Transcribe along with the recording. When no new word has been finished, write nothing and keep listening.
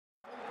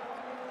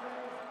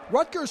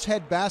Rutgers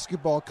head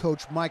basketball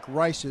coach Mike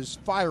Rice's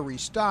fiery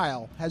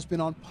style has been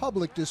on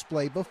public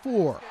display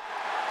before.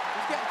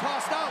 He's getting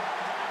tossed out.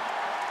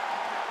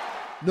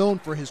 Known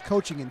for his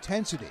coaching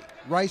intensity,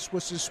 Rice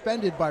was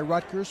suspended by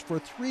Rutgers for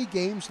 3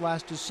 games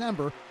last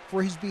December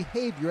for his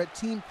behavior at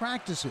team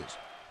practices,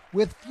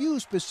 with few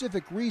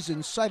specific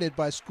reasons cited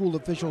by school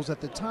officials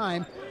at the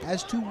time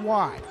as to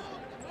why.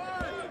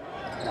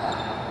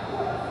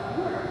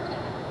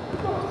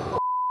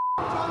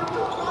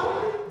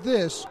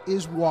 This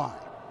is why.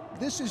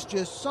 This is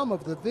just some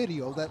of the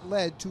video that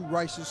led to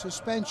Rice's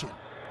suspension.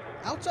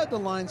 Outside the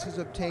Lines has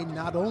obtained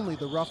not only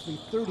the roughly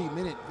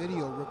 30-minute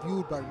video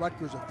reviewed by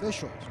Rutgers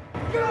officials,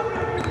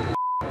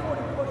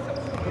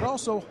 but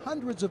also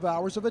hundreds of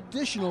hours of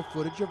additional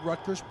footage of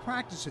Rutgers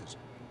practices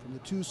from the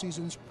 2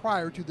 seasons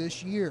prior to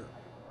this year.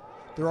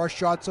 There are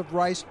shots of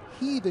Rice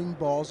heaving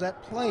balls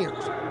at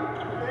players,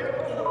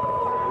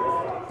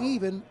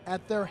 even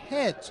at their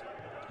heads,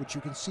 which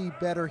you can see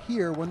better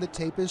here when the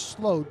tape is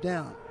slowed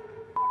down.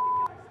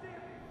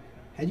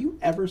 Had you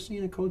ever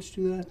seen a coach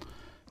do that?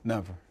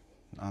 Never.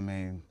 I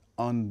mean,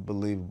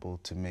 unbelievable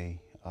to me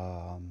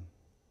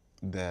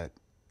that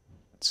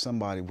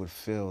somebody would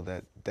feel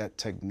that that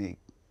technique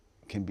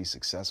can be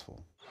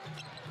successful.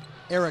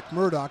 Eric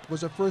Murdoch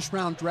was a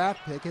first-round draft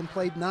pick and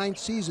played 9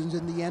 seasons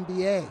in the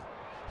NBA.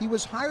 He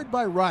was hired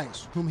by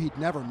Rice, whom he'd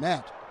never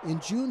met,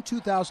 in June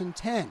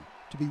 2010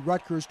 to be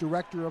Rutgers'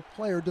 Director of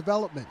Player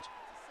Development.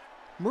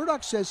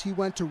 Murdoch says he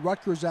went to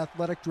Rutgers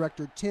athletic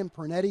director Tim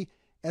Pernetti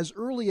as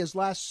early as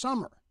last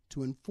summer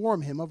to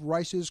inform him of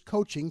Rice's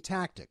coaching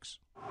tactics.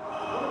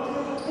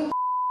 I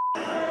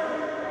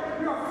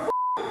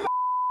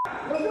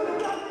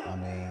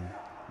mean,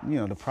 you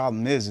know, the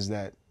problem is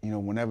that, you know,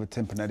 whenever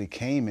Tim Pernetti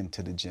came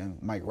into the gym,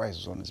 Mike Rice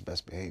was on his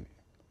best behavior.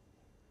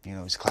 You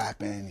know, he's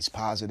clapping, he's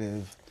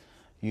positive,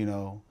 you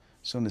know.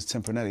 As soon as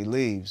Tim Pernetti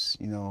leaves,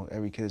 you know,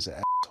 every kid is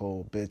an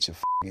asshole, bitch, a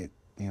faggot,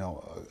 you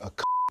know, a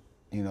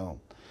you know.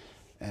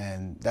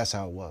 And that's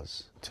how it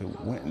was. To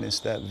witness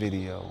that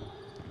video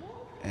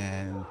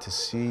and to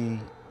see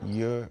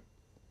your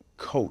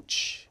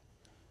coach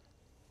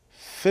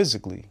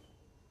physically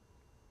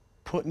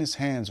putting his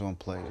hands on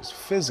players,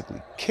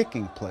 physically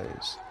kicking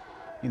players,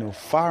 you know,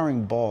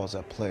 firing balls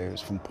at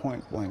players from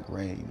point-blank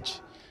range,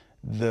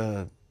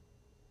 the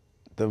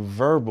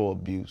verbal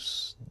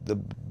abuse, the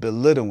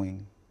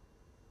belittling,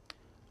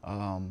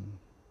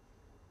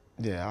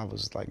 yeah, I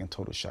was like in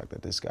total shock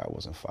that this guy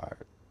wasn't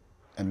fired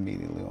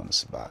immediately on the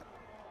spot.